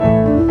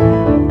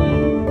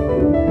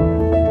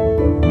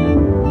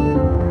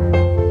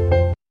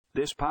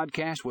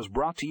podcast was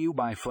brought to you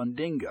by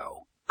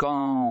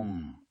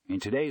Fundingo.com. In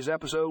today's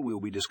episode, we'll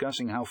be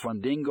discussing how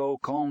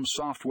Fundingo.com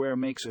software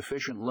makes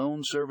efficient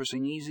loan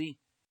servicing easy.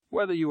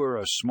 Whether you are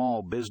a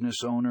small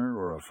business owner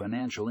or a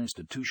financial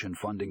institution,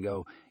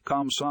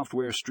 Fundingo.com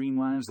software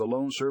streamlines the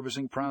loan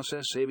servicing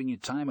process, saving you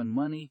time and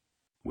money.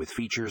 With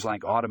features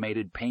like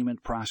automated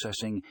payment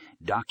processing,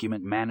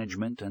 document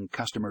management, and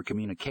customer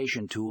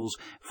communication tools,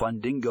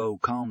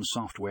 Fundingo.com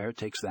software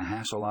takes the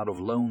hassle out of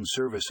loan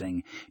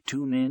servicing.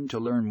 Tune in to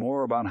learn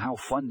more about how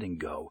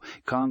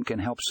Fundingo.com can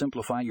help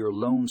simplify your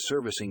loan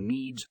servicing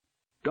needs.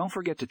 Don't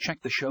forget to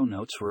check the show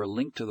notes for a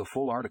link to the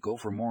full article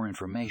for more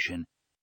information.